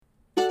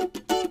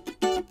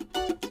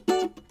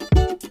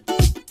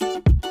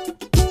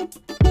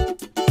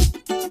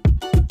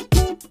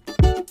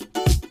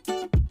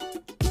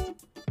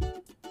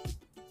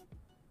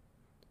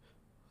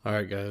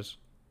Alright, guys.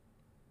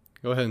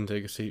 Go ahead and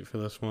take a seat for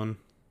this one.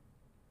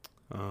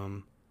 I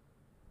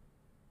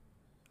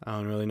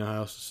don't really know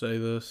how else to say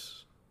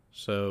this.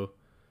 So,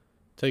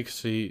 take a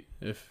seat.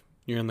 If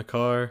you're in the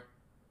car,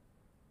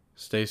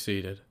 stay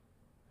seated.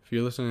 If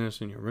you're listening to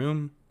this in your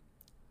room,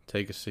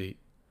 take a seat.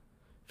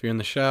 If you're in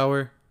the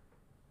shower,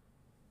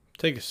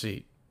 take a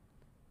seat.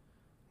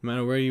 No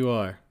matter where you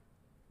are,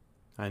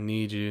 I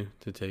need you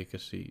to take a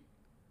seat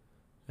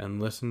and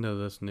listen to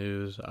this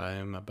news I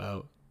am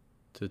about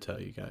to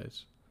tell you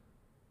guys.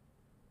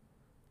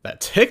 That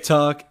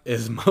TikTok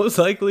is most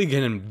likely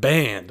getting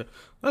banned.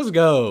 Let's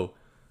go.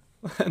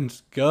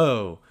 Let's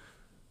go.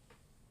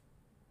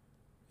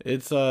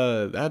 It's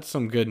that's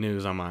some good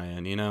news on my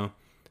end, you know?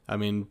 I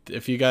mean,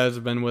 if you guys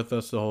have been with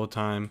us the whole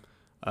time,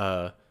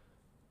 I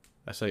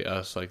say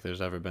us like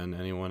there's ever been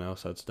anyone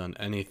else that's done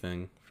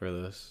anything for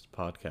this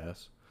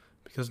podcast.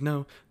 Because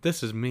no,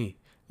 this is me.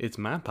 It's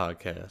my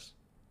podcast.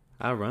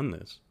 I run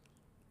this.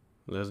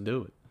 Let's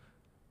do it.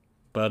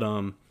 But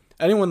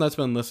anyone that's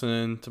been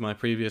listening to my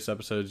previous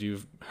episodes,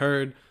 you've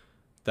heard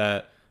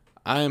that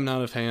I am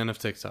not a fan of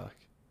TikTok.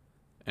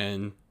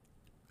 And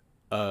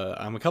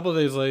I'm a couple of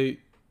days late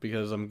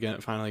because I'm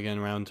finally getting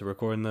around to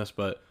recording this,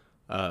 but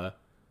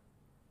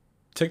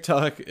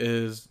TikTok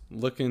is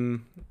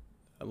looking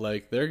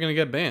like they're going to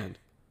get banned.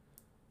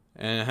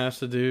 And it has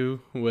to do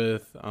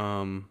with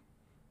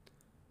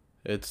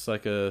it's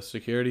like a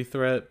security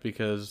threat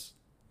because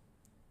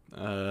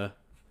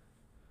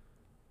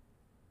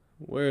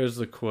where is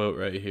the quote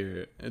right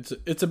here?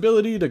 Its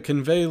ability to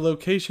convey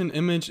location,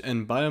 image,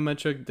 and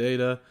biometric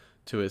data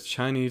to its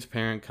Chinese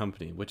parent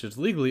company, which is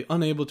legally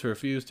unable to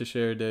refuse to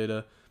share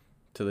data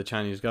to the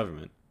Chinese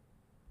government.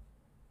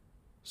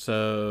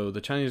 So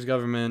the Chinese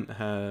government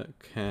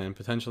can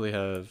potentially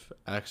have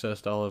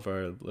access to all of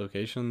our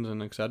locations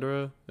and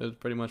etc. Is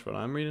pretty much what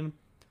I'm reading.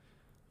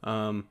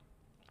 I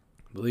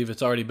believe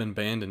it's already been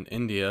banned in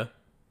India.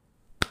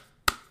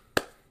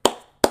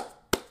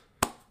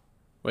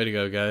 Way to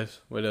go,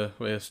 guys. Way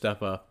to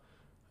step up.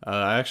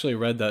 I actually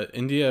read that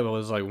India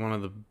was like one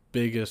of the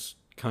biggest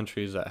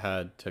countries that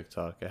had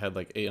TikTok. It had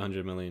like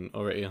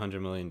over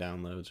 800 million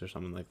downloads or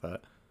something like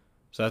that.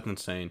 So that's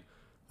insane.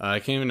 I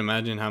can't even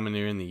imagine how many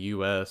are in the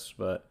U.S.,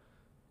 but,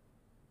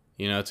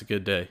 you know, it's a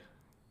good day.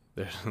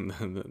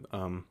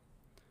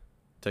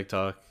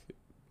 TikTok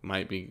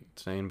might be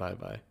saying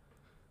bye-bye.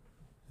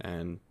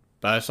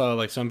 But I saw,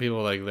 like, some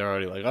people, like, they're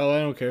already like, oh, I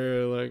don't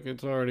care. Like,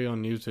 it's already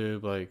on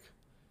YouTube. Like,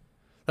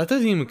 that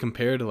doesn't even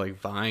compare to, like,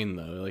 Vine,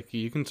 though. Like,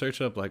 you can search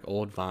up, like,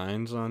 old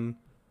Vines on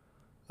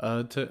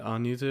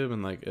YouTube,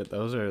 and, like,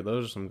 those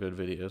are some good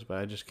videos, but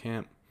I just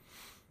can't.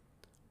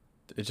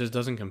 It just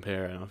doesn't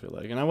compare, I don't feel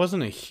like. And I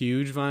wasn't a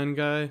huge Vine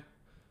guy.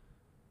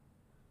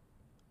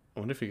 I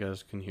wonder if you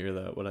guys can hear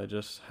that,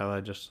 how I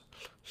just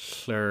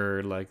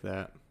slurred like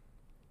that.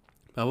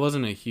 I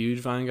wasn't a huge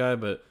Vine guy,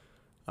 but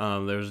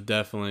there's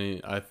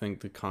definitely, I think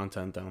the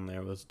content down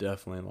there was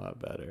definitely a lot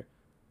better.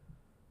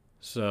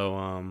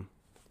 So,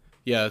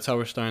 yeah, that's how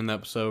we're starting the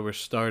episode. We're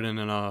starting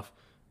it off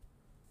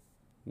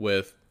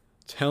with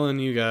telling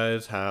you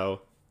guys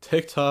how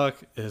TikTok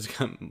is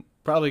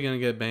probably going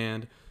to get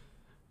banned.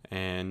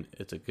 And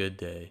it's a good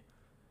day,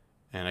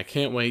 and I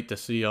can't wait to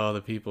see all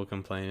the people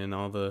complaining,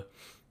 all the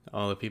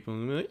people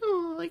who be like,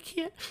 oh, I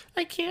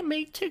can't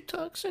make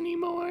TikToks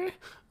anymore.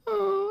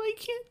 Oh,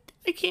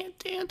 I can't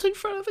dance in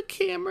front of a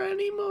camera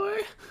anymore.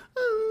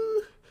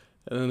 Oh.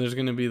 And then there's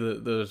gonna be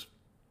those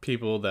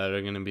people that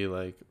are gonna be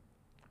like,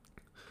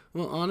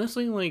 well,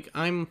 honestly, like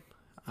I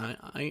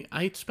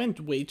spent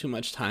way too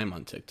much time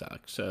on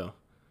TikTok, so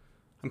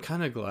I'm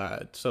kind of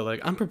glad. So like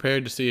I'm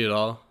prepared to see it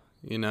all.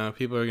 You know,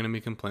 people are going to be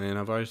complaining.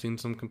 I've already seen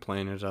some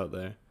complainers out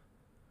there.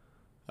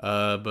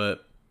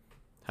 But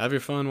have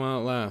your fun while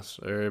it lasts.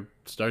 Or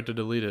start to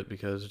delete it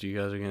because you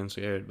guys are getting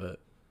scared. But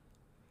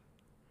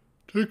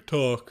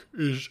TikTok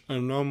is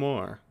no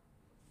more.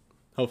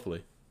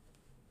 Hopefully.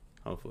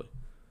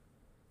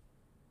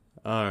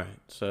 Alright,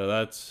 so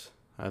that's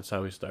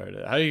how we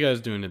started. How you guys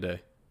doing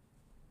today?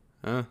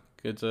 Huh?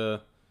 It's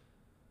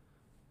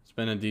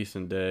been a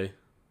decent day.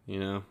 You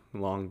know,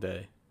 long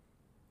day.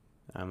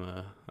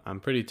 I'm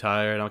pretty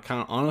tired.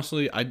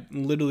 Honestly, I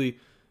literally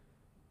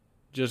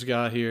just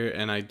got here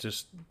and I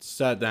just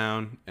sat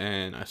down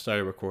and I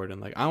started recording.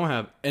 Like, I don't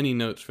have any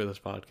notes for this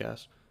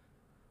podcast.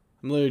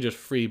 I'm literally just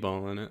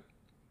freeballing it.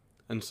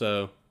 And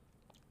so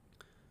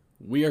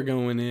we are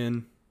going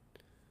in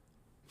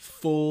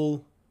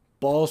full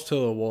balls to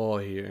the wall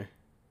here.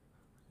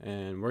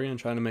 And we're going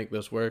to try to make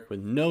this work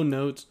with no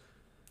notes.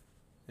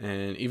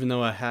 And even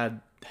though I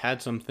had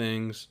some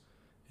things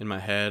in my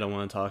head I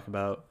want to talk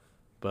about,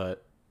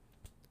 but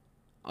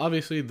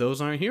obviously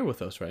those aren't here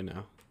with us right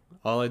now.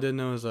 All I did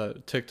know is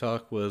that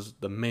TikTok was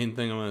the main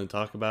thing I wanted to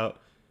talk about,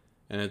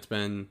 and it's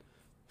been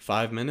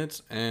 5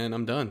 minutes and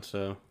I'm done.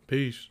 So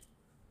peace.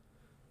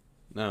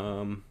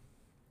 So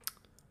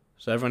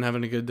everyone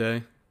having a good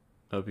day.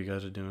 Hope you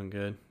guys are doing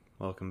good.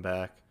 Welcome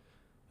back.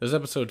 This is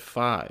episode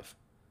 5.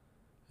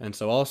 And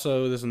so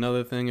also there's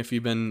another thing, if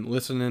you've been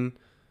listening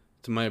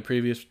to my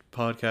previous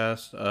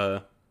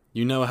podcast,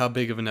 You know how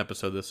big of an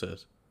episode this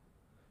is.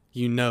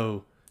 You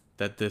know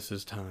that this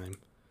is time.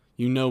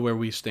 You know where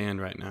we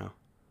stand right now.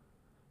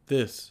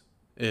 This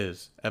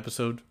is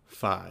episode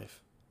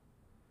 5.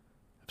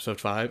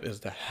 Episode 5 is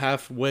the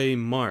halfway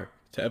mark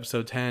to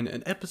episode 10,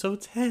 and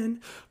episode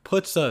 10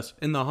 puts us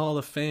in the Hall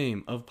of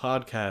Fame of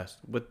podcasts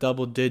with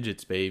double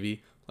digits,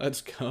 baby.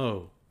 Let's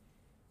go.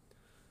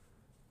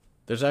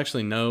 There's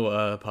actually no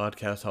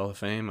podcast Hall of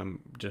Fame. I'm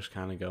just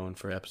kind of going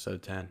for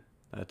episode 10.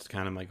 That's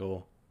kind of my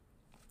goal.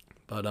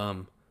 But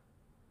wow,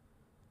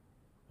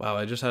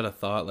 I just had a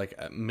thought,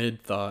 like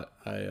mid thought.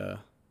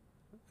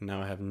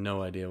 Now I have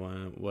no idea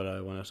what I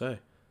want to say.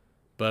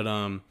 But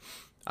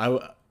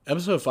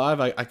episode 5,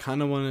 I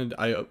kind of wanted.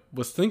 I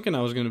was thinking I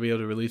was going to be able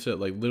to release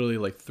it like literally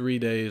like 3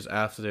 days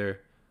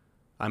after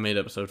I made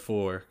episode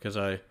 4,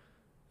 because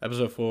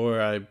episode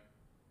 4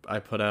 I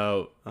put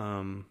out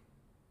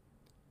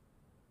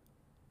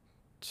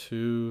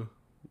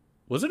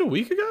was it a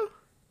week ago?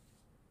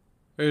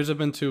 Or has it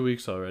been 2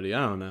 weeks already?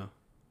 I don't know.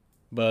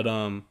 But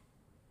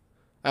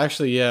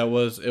actually, yeah, it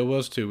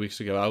was 2 weeks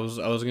ago. I was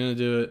gonna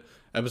do it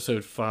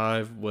episode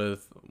 5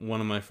 with one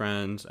of my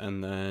friends,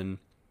 and then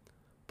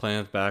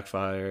plans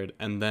backfired,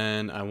 and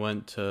then I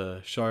went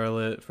to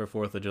Charlotte for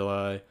 4th of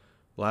July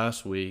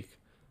last week,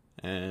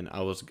 and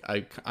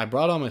I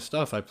brought all my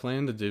stuff. I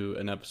planned to do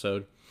an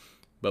episode,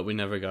 but we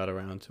never got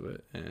around to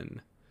it,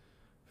 and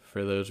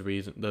for those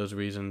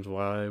reasons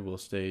why will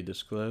stay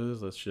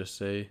disclosed. Let's just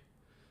say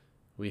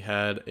we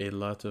had a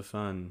lot of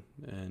fun,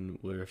 and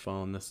we're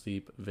falling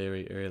asleep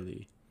very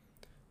early.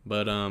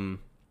 But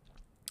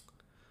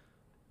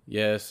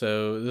yeah,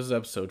 so this is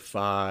episode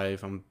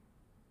 5. I'm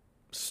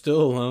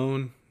still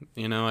alone.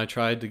 You know, I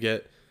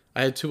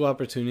had 2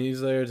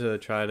 opportunities there to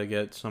try to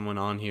get someone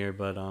on here,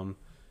 but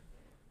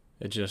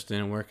it just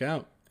didn't work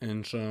out.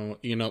 And so,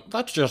 you know,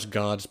 that's just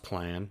God's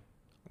plan.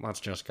 That's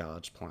just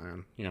God's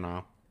plan, you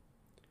know.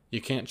 You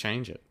can't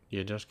change it.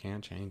 You just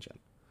can't change it.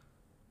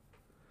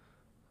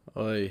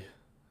 Oy.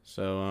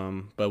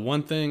 So, but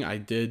one thing I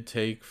did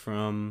take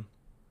from...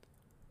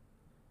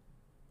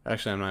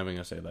 Actually, I'm not even going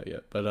to say that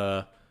yet.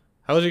 But,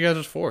 how was you guys'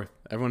 4th?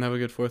 Everyone have a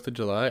good 4th of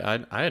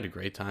July? I had a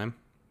great time.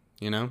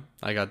 You know?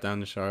 I got down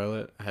to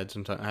Charlotte. I had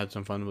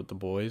some fun with the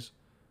boys.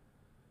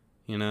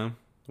 You know?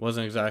 It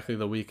wasn't exactly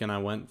the weekend I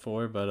went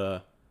for,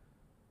 but,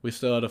 we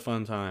still had a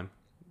fun time.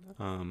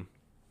 I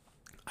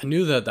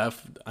knew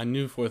I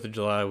knew 4th of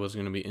July was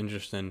going to be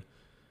interesting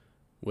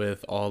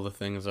with all the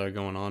things that are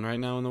going on right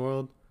now in the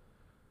world.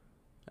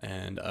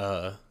 And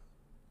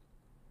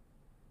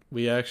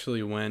we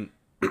actually went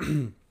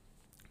to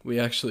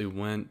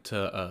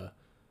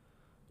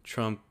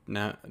Trump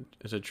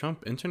is it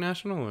Trump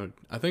International, or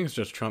I think it's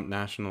just Trump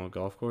National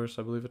Golf Course,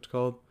 I believe it's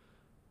called,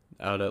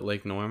 out at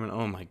Lake Norman.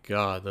 Oh my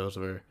God, those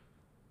were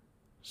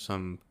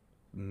some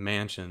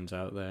mansions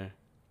out there.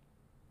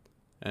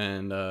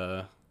 And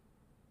I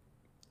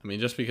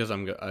mean, just because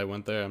I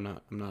went there, I'm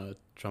not a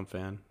Trump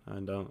fan. I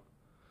don't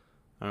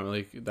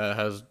really, that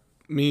has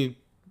me,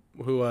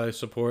 who I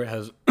support,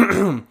 has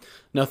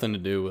nothing to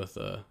do with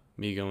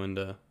me going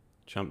to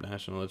Trump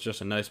National. It's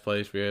just a nice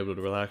place. We were able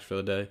to relax for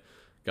the day,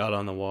 got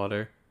on the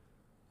water,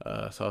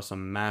 saw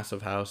some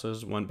massive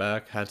houses, went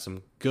back, had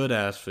some good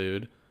ass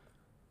food,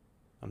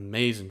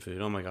 amazing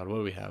food. Oh my God, what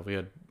do we have? We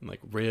had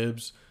like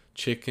ribs,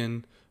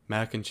 chicken,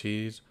 mac and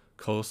cheese,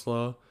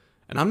 coleslaw,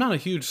 and I'm not a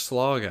huge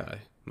slaw guy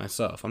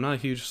myself. I'm not a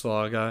huge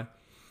slaw guy,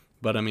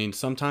 but I mean,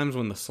 sometimes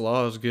when the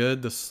slaw is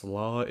good, the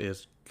slaw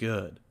is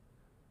good.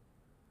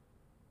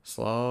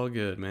 Slaw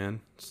good,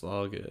 man.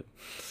 Slaw good.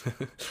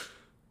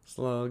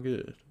 Slaw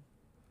good.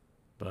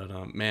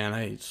 But man,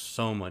 I ate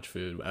so much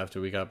food after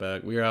we got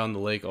back. We were out on the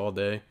lake all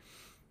day.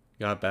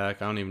 Got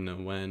back, I don't even know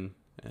when,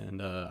 and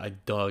I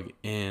dug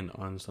in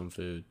on some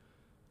food,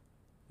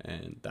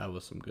 and that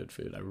was some good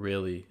food. I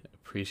really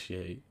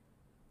appreciate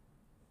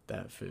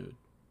that food.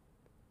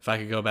 If I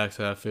could go back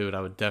to that food,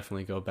 I would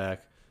definitely go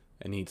back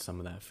and eat some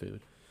of that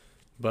food.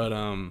 But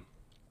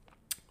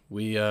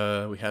we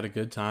had a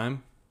good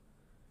time.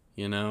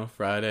 You know,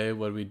 Friday,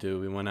 what did we do?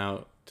 We went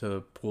out to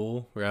the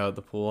pool. We were out at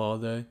the pool all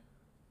day.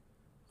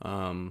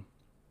 And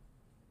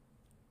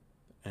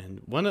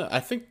I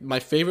think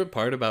my favorite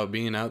part about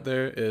being out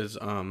there is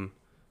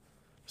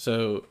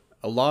so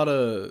a lot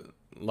of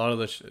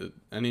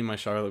any of my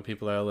Charlotte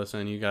people that are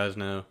listening, you guys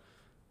know,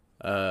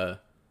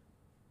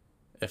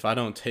 if I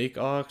don't take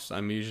aux,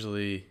 I'm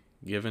usually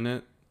giving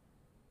it.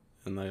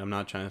 And like, I'm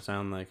not trying to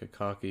sound like a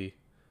cocky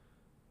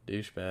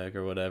douchebag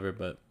or whatever,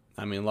 but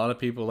I mean, a lot of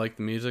people like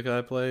the music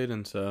I played,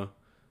 and so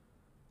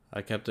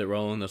I kept it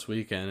rolling this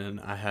weekend,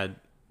 and I had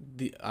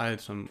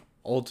some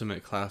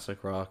ultimate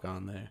classic rock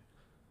on there.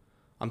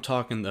 I'm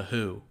talking The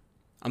Who.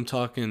 I'm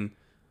talking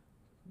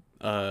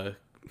I'm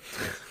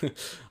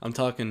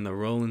talking the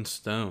Rolling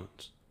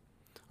Stones.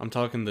 I'm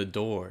talking the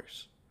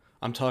Doors.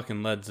 I'm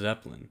talking Led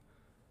Zeppelin.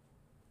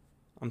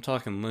 I'm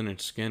talking Lynyrd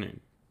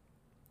Skynyrd.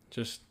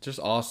 Just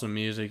awesome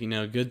music. You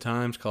know, good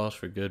times calls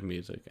for good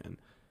music, and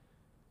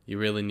you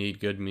really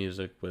need good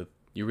music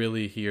you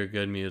really hear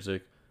good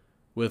music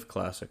with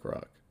classic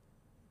rock.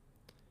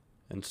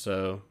 And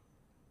so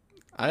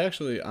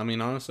I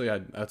mean, honestly,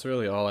 that's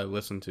really all I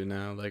listen to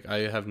now. Like,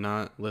 I have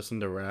not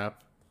listened to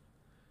rap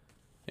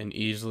in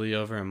easily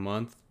over a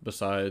month.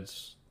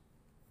 Besides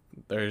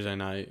Thursday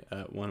night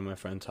at one of my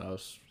friend's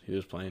house, he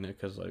was playing it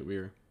because like we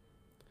were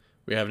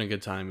having a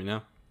good time, you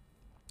know.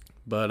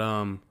 But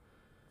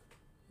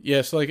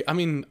yeah, so like I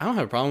mean, I don't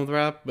have a problem with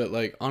rap, but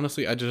like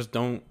honestly, I just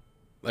don't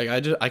like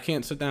I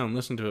can't sit down and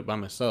listen to it by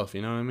myself.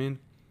 You know what I mean?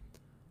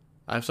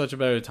 I have such a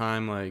better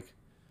time like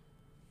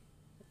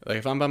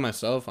if I'm by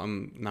myself,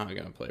 I'm not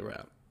gonna play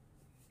rap.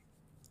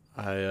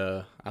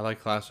 I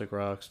like classic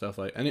rock stuff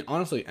like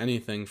honestly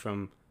anything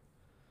from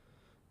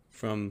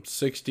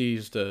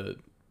 60s to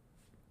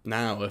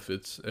now if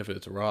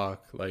it's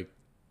rock like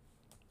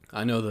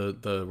I know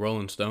the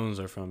Rolling Stones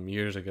are from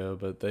years ago,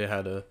 but they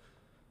had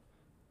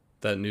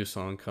that new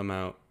song come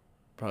out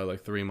probably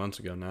like 3 months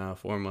ago now,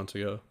 4 months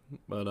ago.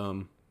 But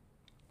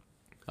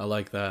I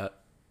like that.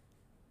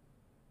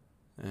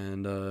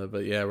 And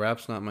but yeah,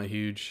 rap's not my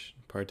huge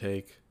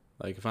partake.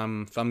 Like if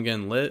I'm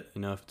getting lit,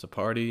 you know, if it's a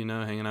party, you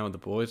know, hanging out with the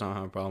boys, I don't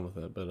have a problem with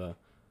it. But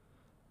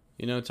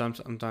you know,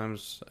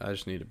 sometimes I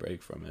just need a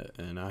break from it,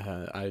 and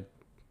I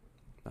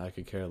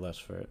could care less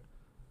for it.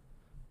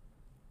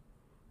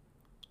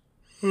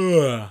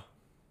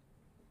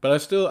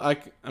 But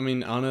I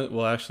mean, on it.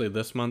 Well, actually,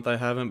 this month I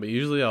haven't. But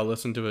usually I'll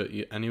listen to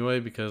it anyway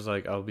because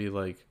like I'll be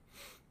like,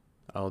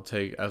 I'll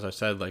take, as I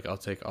said, like I'll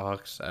take aux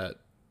at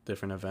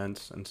different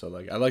events, and so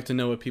like I like to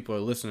know what people are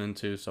listening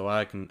to, so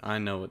I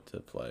know what to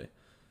play.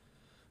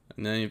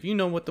 And then if you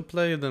know what to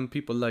play, then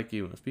people like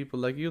you. If people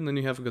like you, then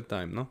you have a good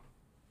time, no?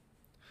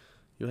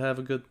 You have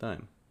a good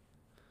time.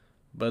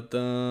 But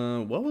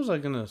what was I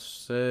gonna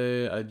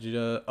say?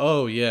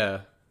 Oh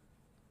yeah,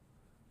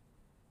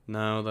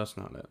 no, that's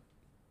not it.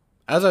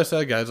 As I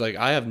said, guys, like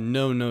I have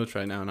no notes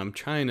right now, and I'm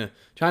trying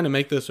to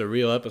make this a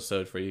real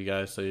episode for you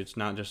guys, so it's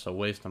not just a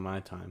waste of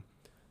my time.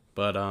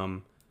 But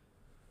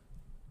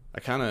I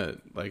kind of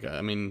like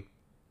I mean,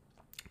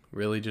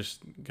 really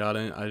just got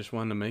in. I just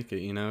wanted to make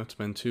it. You know, it's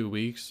been 2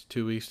 weeks,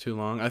 2 weeks too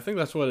long. I think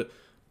that's what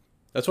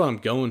I'm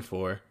going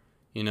for.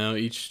 You know,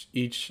 each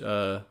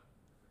 2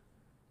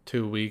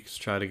 weeks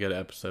try to get an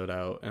episode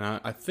out, and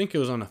I think it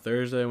was on a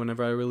Thursday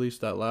whenever I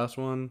released that last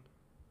one,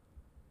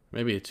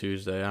 maybe a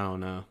Tuesday. I don't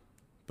know.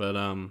 But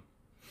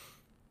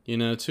you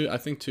know, I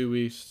think 2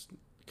 weeks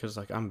because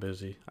like I'm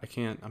busy. I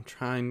can't. I'm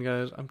trying,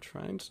 guys. I'm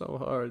trying so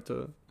hard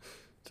to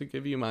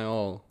give you my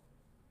all.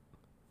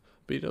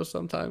 But you know,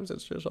 sometimes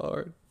it's just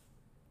hard,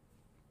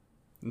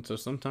 and so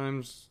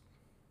sometimes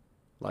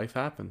life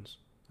happens,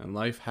 and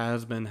life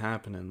has been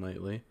happening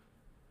lately,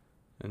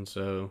 and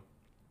so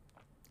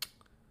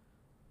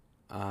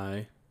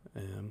I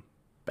am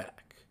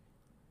back.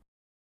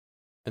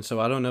 And so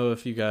I don't know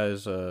if you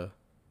guys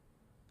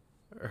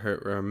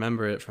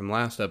remember it from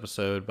last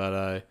episode,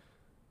 but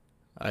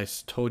I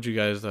told you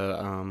guys that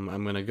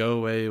I'm gonna go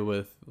away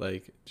with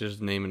like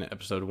just naming it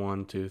episode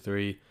 1, 2,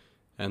 3,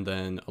 and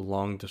then a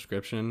long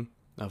description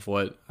of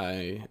what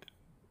I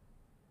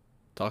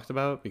talked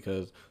about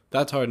because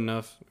that's hard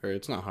enough, or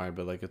it's not hard,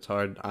 but like it's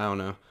hard. I don't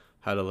know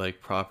how to like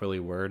properly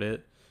word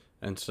it,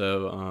 and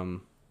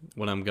so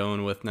what I'm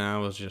going with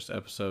now is just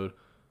episode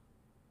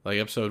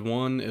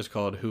 1 is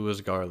called "Who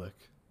is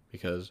Garlic"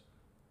 because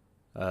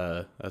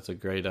that's a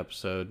great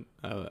episode.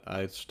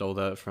 I stole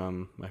that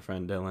from my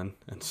friend Dylan,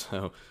 and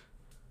so,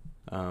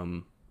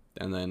 and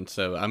then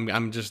so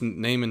I'm just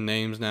naming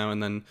names now,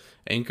 and then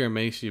Anchor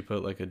makes you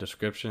put like a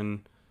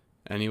description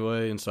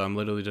anyway, and so I'm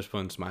literally just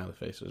putting smiley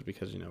faces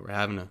because you know we're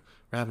having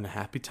a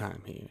happy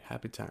time here,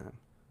 happy time,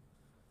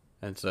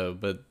 and so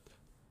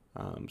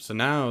so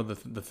now the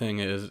thing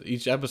is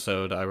each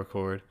episode I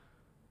record,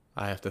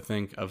 I have to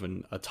think of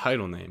a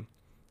title name.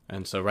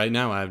 And so right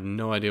now I have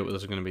no idea what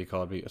this is going to be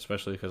called,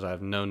 especially because I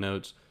have no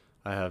notes.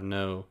 I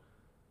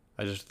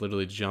just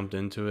literally jumped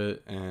into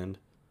it, and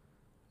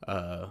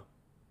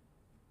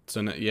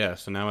so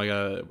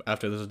now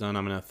after this is done,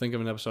 I'm gonna think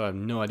of an episode. I have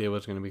no idea what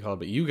it's gonna be called,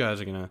 but you guys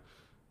are gonna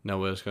know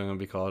what it's gonna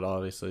be called,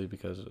 obviously,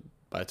 because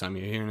by the time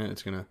you're hearing it,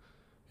 it's gonna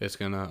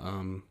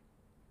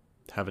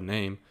have a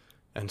name,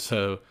 and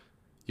so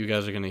you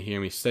guys are gonna hear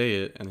me say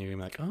it, and you're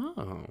gonna be like,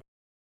 oh,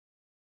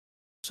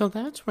 so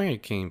that's where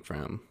it came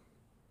from.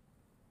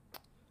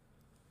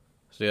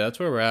 So yeah, that's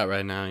where we're at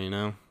right now, you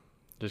know?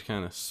 Just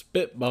kind of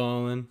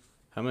spitballing.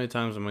 How many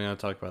times am I going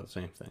to talk about the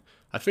same thing?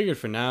 I figured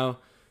for now,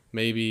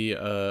 maybe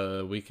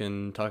we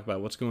can talk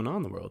about what's going on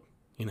in the world,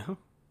 you know?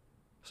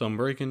 Some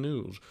breaking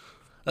news.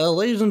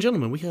 Ladies and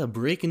gentlemen, we have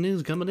breaking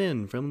news coming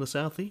in from the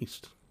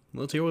southeast.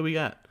 Let's hear what we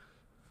got.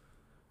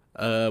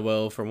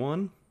 Well, for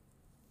one,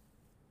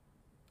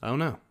 I don't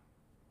know.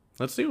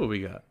 Let's see what we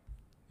got.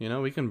 You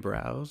know, we can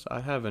browse.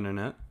 I have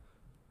internet.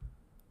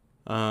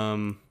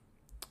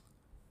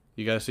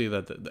 You guys see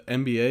that the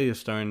NBA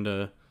is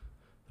the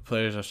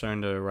players are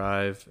starting to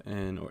arrive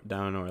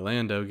down in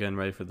Orlando, getting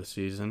ready for the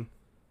season.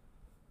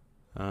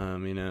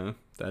 You know,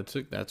 that's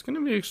going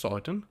to be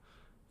exciting,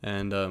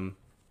 and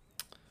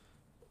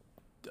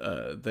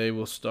they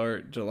will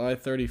start July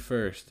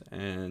 31st,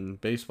 and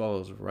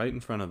baseball is right in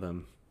front of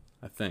them,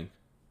 I think.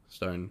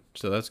 starting.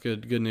 So that's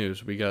good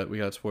news. We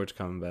got sports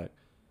coming back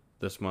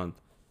this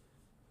month.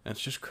 And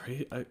it's just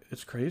crazy.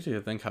 It's crazy to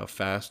think how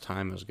fast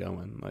time is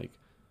going. Like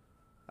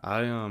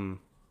I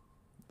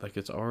like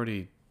it's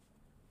already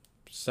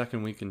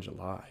second week in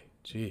July.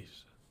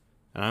 Jeez.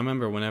 And I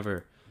remember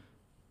whenever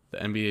the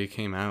NBA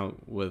came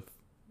out with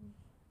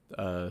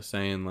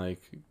saying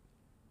like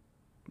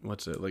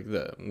what's it like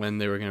the when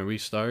they were gonna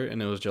restart,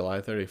 and it was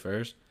July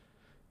 31st,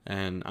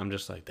 and I'm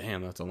just like,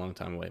 damn, that's a long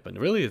time away. But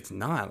really, it's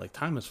not. Like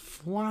time is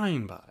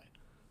flying by,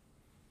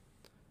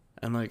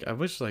 and like I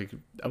wish it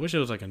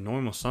was like a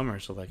normal summer,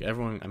 so like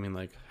everyone, I mean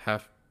like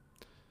half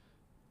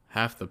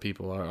the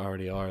people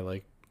already are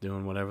like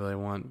doing whatever they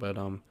want, but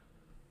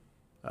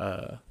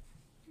uh.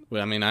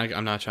 Well, I mean,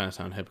 I'm not trying to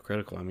sound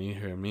hypocritical. I mean, you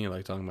hear me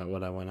like talking about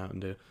what I went out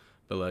and do,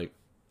 but like,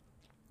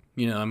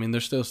 I mean,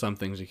 there's still some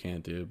things you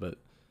can't do, but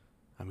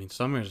I mean,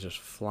 summer is just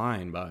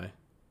flying by.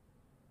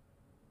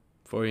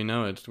 Before you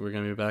know it, we're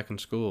gonna be back in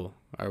school.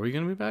 Are we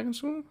gonna be back in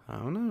school? I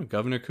don't know.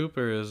 Governor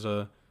Cooper is.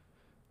 I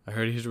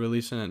heard he's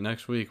releasing it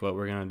next week. What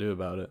we're gonna do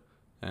about it,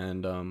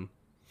 and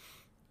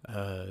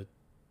uh,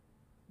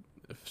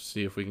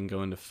 see if we can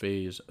go into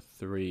phase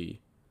 3.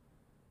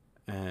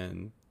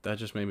 And that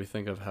just made me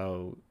think of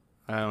how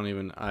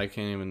I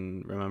can't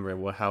even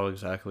remember how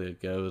exactly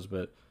it goes,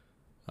 but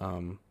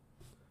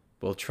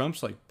well,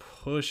 Trump's like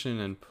pushing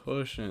and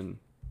pushing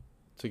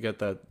to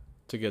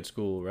get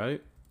school,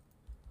 right?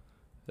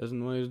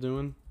 Isn't what he's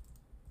doing?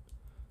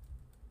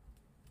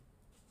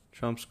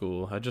 Trump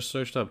school. I just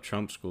searched up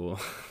Trump school.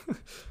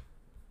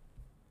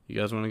 You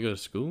guys want to go to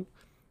school?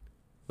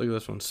 Look at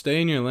this one.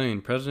 Stay in your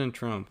lane, President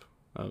Trump.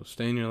 Oh,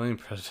 stay in your lane,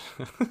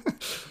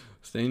 President.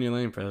 Stay in your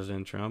lane,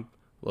 President Trump.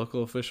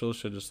 Local officials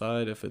should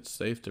decide if it's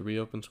safe to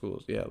reopen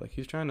schools. Yeah, like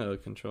he's trying to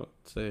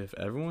say if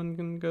everyone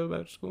can go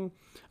back to school.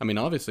 I mean,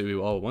 obviously we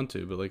all want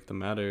to, but like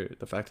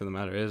the fact of the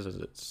matter is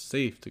it's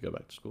safe to go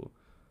back to school.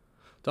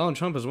 Donald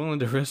Trump is willing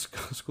to risk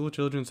school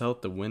children's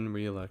health to win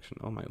re-election.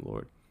 Oh my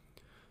lord.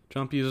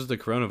 Trump uses the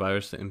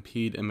coronavirus to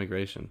impede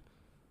immigration.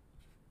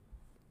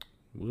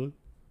 What?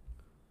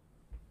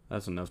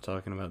 That's enough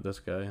talking about this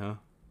guy, huh?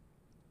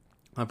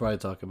 I'll probably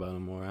talk about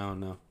him more. I don't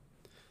know.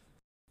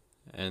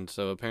 And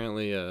so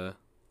apparently,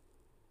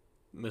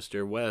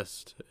 Mr.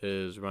 West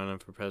is running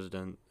for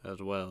president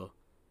as well.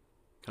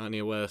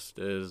 Kanye West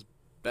is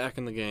back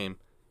in the game,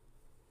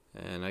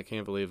 and I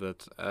can't believe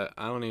that.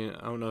 I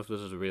don't know if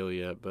this is real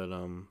yet, but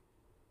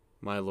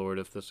my lord,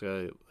 if this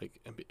guy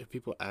if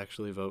people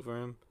actually vote for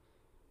him,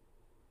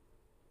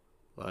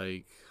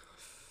 like,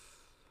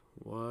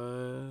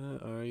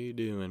 what are you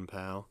doing,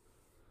 pal?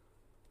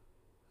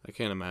 I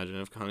can't imagine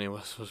if Kanye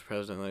West was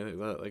president like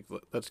that. Like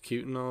that's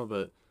cute and all,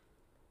 but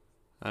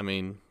I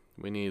mean,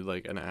 we need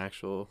like an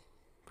actual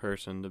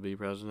person to be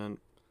president.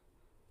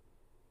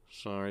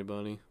 Sorry,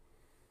 buddy.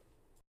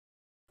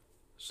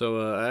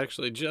 So I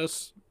actually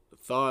just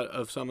thought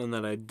of something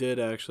that I did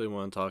actually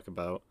want to talk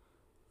about.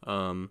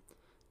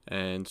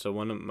 And so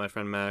one of my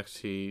friend Max,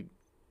 he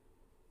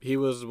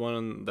was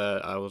one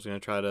that I was gonna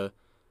try to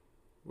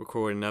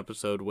record an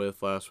episode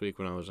with last week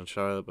when I was in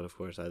Charlotte, but of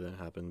course that didn't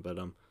happen. But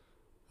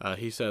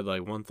he said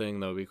like one thing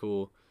that would be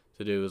cool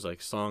to do is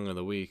like song of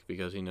the week,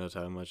 because he knows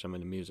how much I'm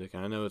into music.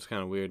 And I know it's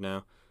kind of weird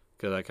now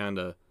because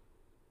I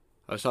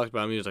was talking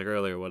about music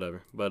earlier or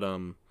whatever, but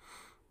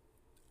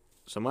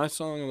so my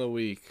song of the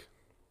week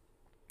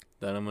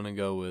that I'm gonna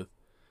go with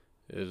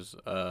is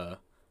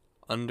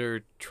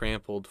Under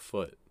Trampled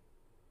Foot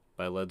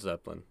by Led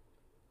Zeppelin.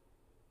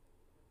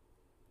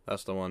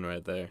 That's the one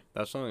right there.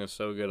 That song is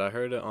so good. I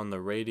heard it on the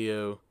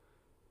radio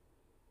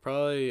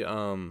probably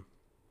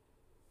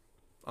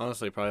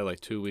honestly probably like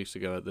 2 weeks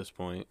ago at this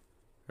point,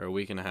 or a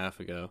week and a half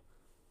ago.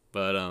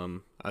 But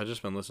I've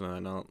just been listening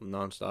to that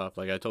nonstop.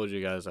 Like I told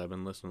you guys, I've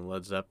been listening to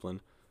Led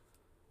Zeppelin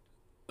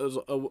as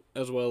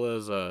well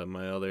as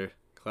my other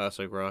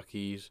classic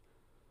Rockies.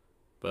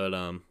 But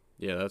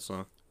yeah, that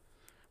song.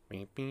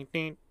 Wait,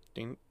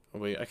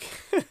 I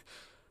can't.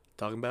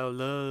 Talking about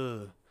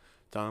love.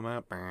 Talking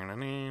about.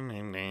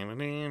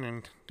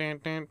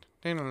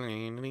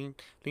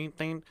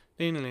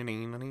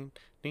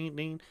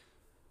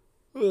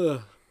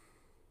 Ugh.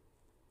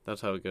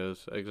 That's how it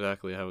goes.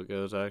 Exactly how it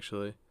goes,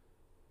 actually.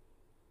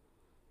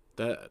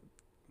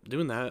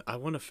 Doing that, I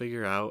want to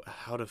figure out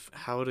how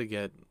to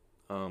get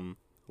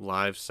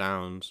live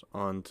sounds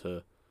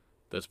onto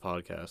this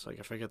podcast. Like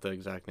I forget the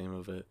exact name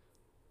of it,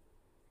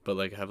 but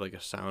like have like a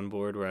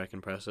soundboard where I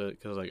can press it,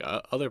 because like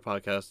other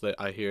podcasts that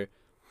I hear,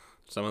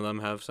 some of them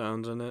have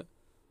sounds in it,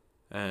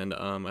 and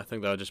I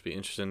think that would just be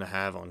interesting to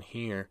have on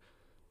here.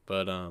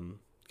 But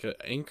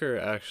Anchor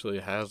actually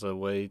has a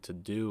way to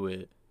do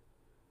it,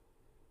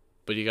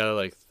 but you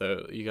gotta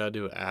you gotta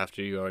do it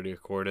after you already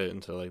record it,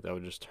 and so like that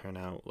would just turn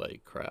out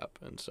like crap.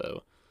 And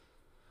so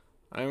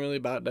I ain't really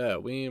about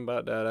that. We ain't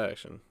about that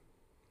action.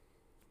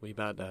 We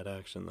about that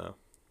action though.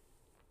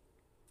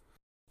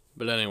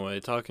 But anyway,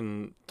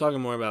 talking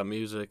more about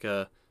music.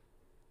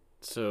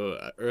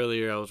 So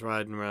earlier I was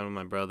riding around with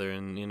my brother,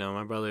 and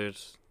my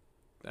brother's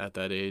at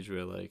that age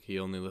where like he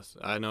only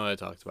listens. I know I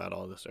talked about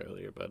all this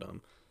earlier, but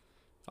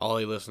all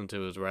he listened to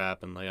was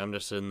rap, and like I'm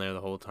just sitting there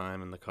the whole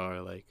time in the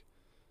car, like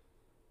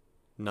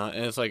not.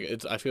 And it's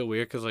like I feel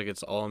weird because like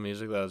it's all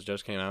music that has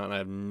just came out, and I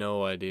have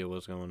no idea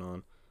what's going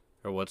on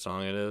or what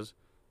song it is.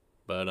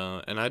 But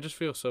and I just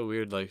feel so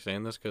weird like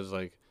saying this because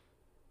like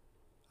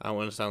I don't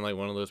want to sound like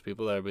one of those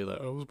people that would be like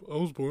I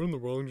was born in the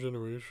wrong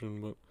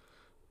generation,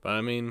 but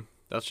I mean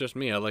that's just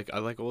me. I like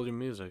older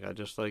music. I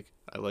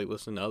like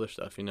listening to other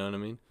stuff. You know what I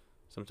mean?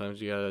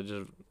 Sometimes you gotta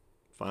just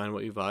find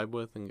what you vibe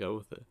with and go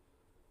with it,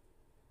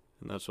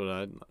 and that's what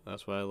I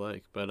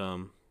like. But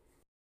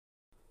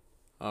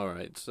all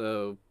right.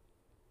 So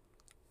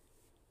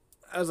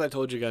as I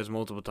told you guys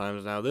multiple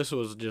times now, this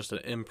was just an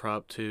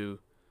impromptu,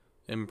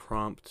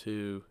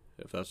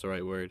 if that's the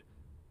right word,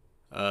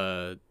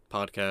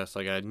 podcast.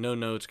 Like I had no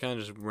notes, kind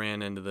of just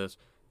ran into this,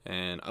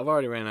 and I've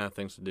already ran out of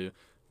things to do.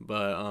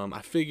 But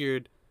I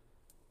figured,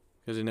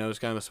 because it's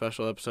kind of a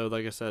special episode,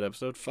 like I said,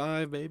 episode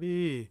 5,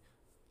 baby.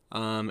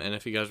 And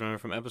if you guys remember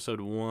from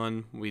episode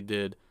 1, we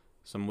did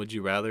some would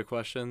you rather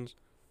questions,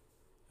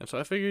 and so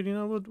I figured,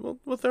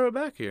 we'll throw it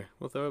back here.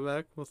 We'll throw it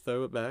back. We'll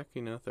throw it back.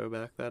 Throw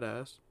back that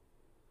ass.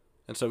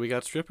 And so we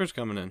got strippers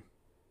coming in.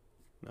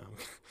 No.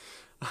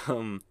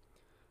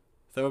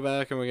 Throw it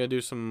back, and we're gonna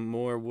do some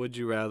more would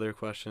you rather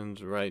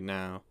questions right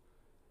now.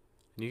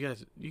 And you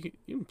guys, you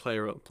can play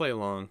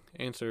along,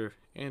 answer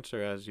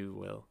as you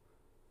will.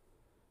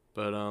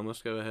 But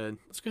let's go ahead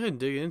and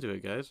dig into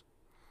it, guys.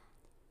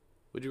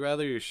 Would you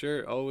rather your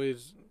shirt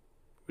always?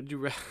 I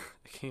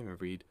can't even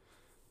read.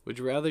 Would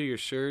you rather your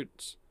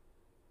shirts?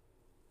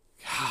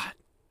 God.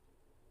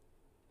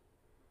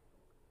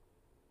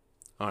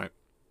 All right.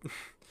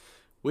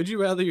 Would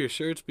you rather your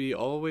shirts be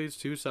always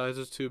 2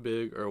 sizes too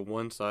big or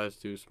 1 size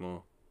too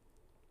small?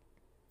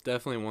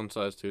 Definitely 1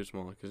 size too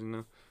small, because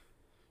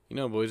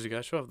boys, you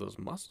gotta show off those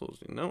muscles.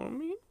 You know what I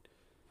mean?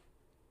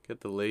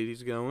 Get the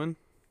ladies going,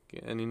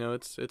 and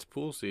it's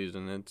pool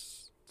season.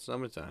 It's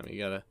summertime. You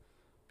gotta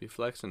be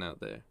flexing out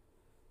there.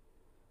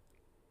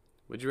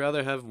 Would you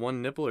rather have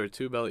 1 nipple or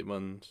 2 belly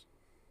buttons?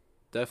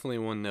 Definitely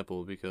 1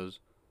 nipple, because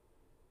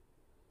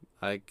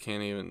I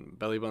can't even.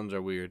 Belly buttons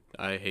are weird.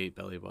 I hate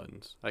belly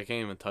buttons. I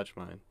can't even touch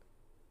mine.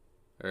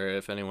 Or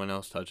if anyone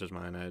else touches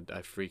mine,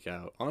 I freak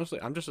out. Honestly,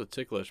 I'm just a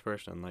ticklish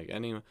person. Like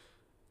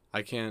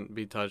I can't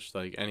be touched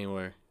like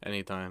anywhere,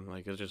 anytime.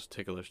 Like it's just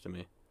ticklish to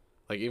me.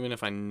 Like even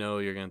if I know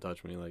you're gonna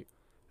touch me, like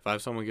if I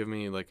have someone give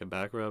me like a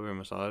back rub or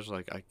massage,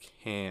 like I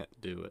can't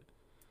do it.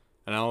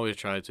 And I always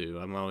try to.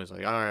 I'm always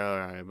like, all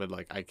right, but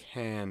like I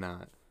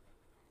cannot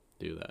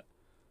do that.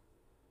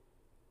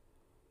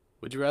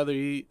 Would you rather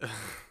eat?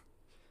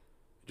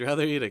 Would you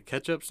rather eat a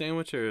ketchup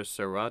sandwich or a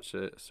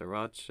sriracha?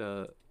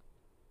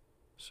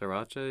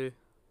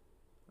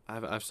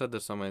 I've said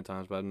this so many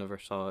times, but I've never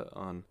saw it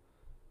on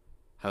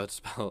how it's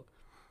spelled.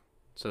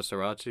 So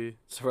sriracha.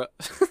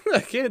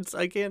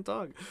 I can't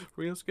talk.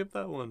 We're gonna skip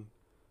that one.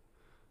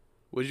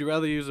 Would you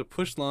rather use a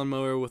push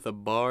lawnmower with a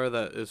bar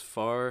that is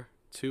far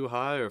too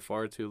high or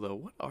far too low?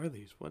 What are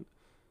these? What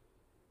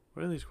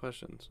are these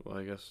questions? Well,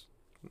 I guess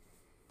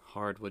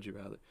hard. Would you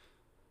rather?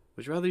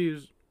 Would you rather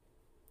use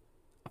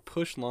a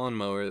push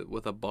lawnmower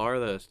with a bar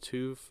that is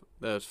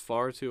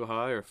far too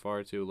high or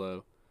far too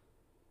low?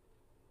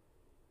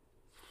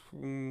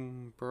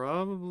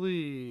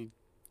 Probably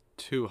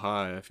too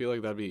high. I feel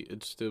like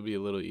it'd still be a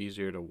little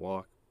easier to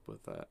walk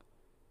with that.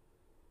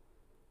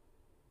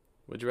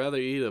 Would you rather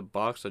eat a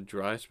box of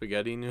dry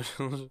spaghetti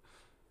noodles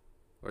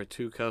or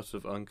 2 cups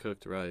of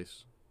uncooked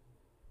rice?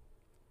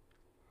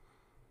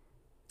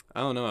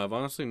 I don't know. I've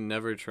honestly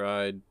never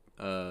tried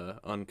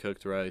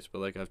uncooked rice,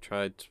 but like I've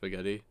tried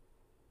spaghetti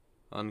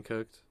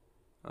uncooked,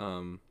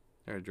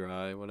 or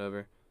dry,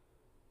 whatever.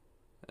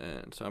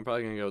 And so I'm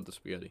probably gonna go with the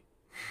spaghetti.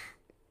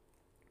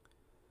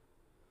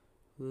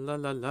 La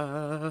la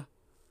la.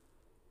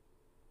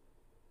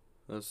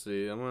 Let's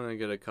see. I'm gonna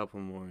get a couple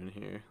more in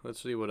here.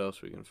 Let's see what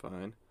else we can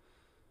find.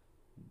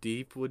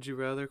 Deep would you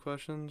rather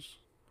questions?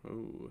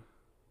 Ooh.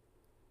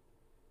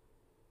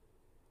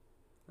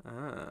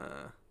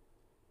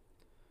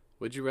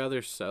 Would you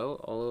rather sell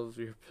all of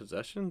your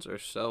possessions or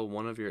sell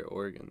one of your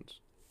organs?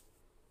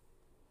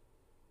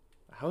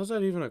 How is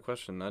that even a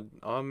question?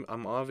 I'm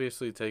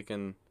obviously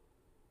taking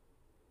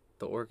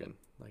the organ.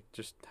 Like,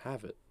 just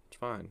have it. It's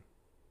fine.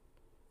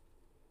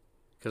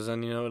 Because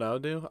then you know what I'll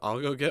do?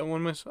 I'll go get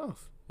one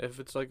myself. If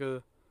it's like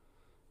I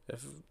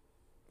was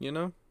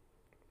going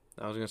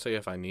to say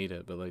if I need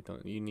it, but like,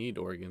 you need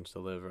organs to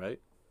live, right?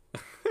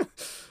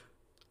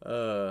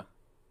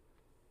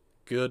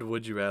 Good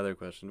would you rather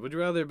question. Would you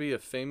rather be a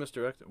famous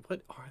director?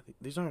 What are these?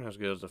 These aren't as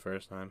good as the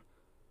first time.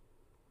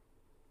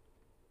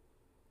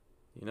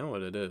 You know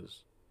what it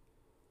is.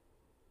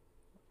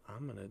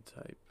 I'm going to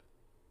type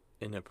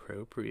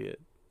inappropriate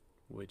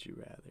would you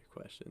rather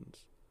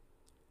questions.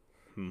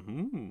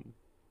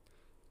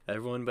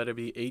 Everyone better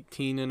be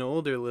 18 and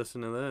older.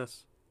 Listen to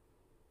this.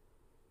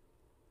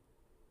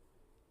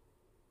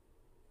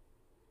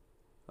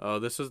 Oh,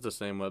 this is the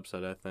same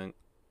website, I think.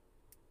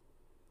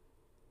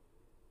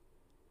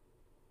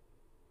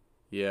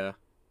 Yeah.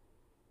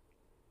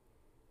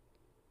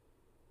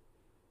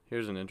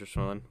 Here's an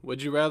interesting one.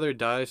 Would you rather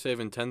die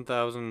saving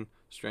 10,000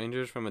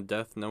 strangers from a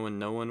death knowing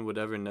no one would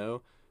ever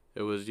know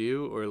it was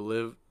you, or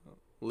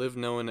live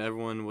knowing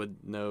everyone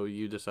would know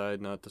you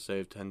decide not to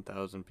save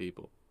 10,000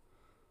 people?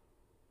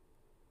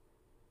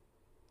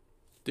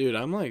 Dude,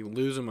 I'm like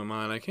losing my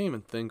mind. I can't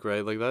even think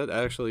right. Like that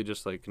actually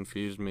just like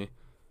confused me.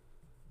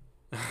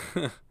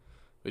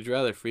 Would you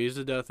rather freeze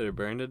to death or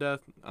burn to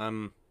death?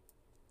 I'm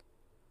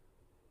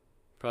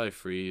probably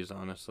freeze,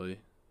 honestly.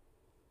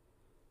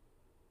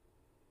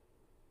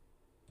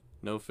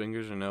 No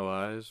fingers or no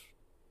eyes?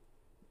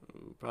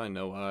 Probably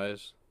no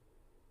eyes.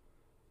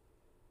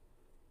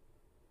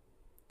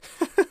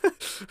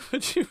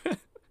 would you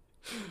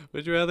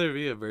would you rather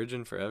be a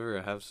virgin forever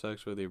or have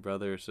sex with your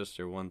brother or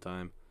sister one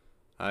time?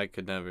 I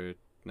could never,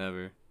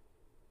 never.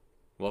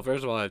 Well,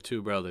 first of all, I have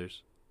two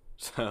brothers,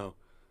 so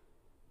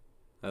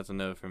that's a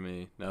no for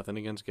me. Nothing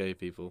against gay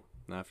people,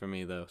 not for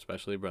me though,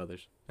 especially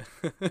brothers.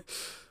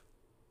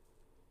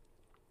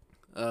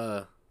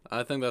 I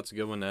think that's a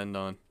good one to end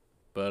on,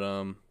 but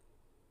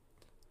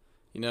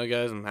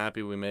guys, I'm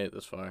happy we made it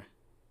this far.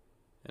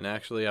 And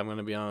actually, I'm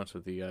gonna be honest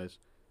with you guys.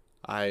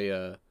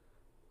 I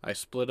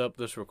split up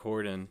this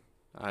recording.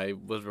 I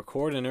was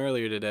recording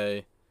earlier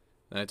today,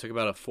 and I took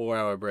about a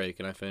 4-hour break,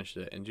 and I finished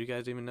it. And do you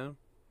guys even know?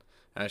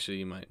 Actually,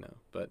 you might know,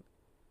 but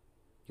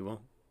you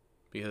won't,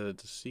 because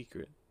it's a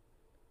secret.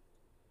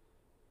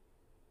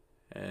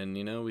 And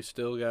we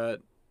still got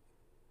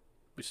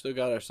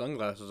our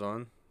sunglasses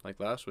on, like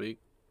last week,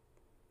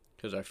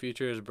 because our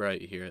future is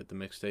bright here at the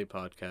Mixtape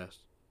Podcast.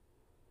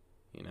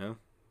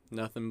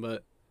 Nothing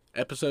but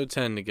episode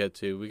 10 to get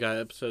to. We got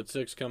episode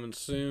 6 coming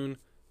soon.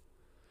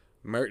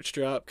 Merch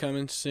drop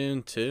coming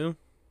soon too.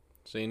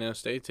 So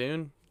stay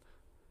tuned.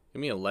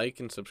 Give me a like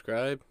and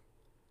subscribe.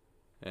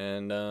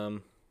 And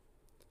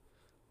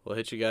we'll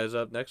hit you guys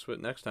up next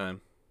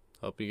time.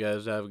 Hope you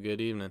guys have a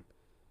good evening.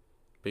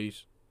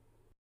 Peace.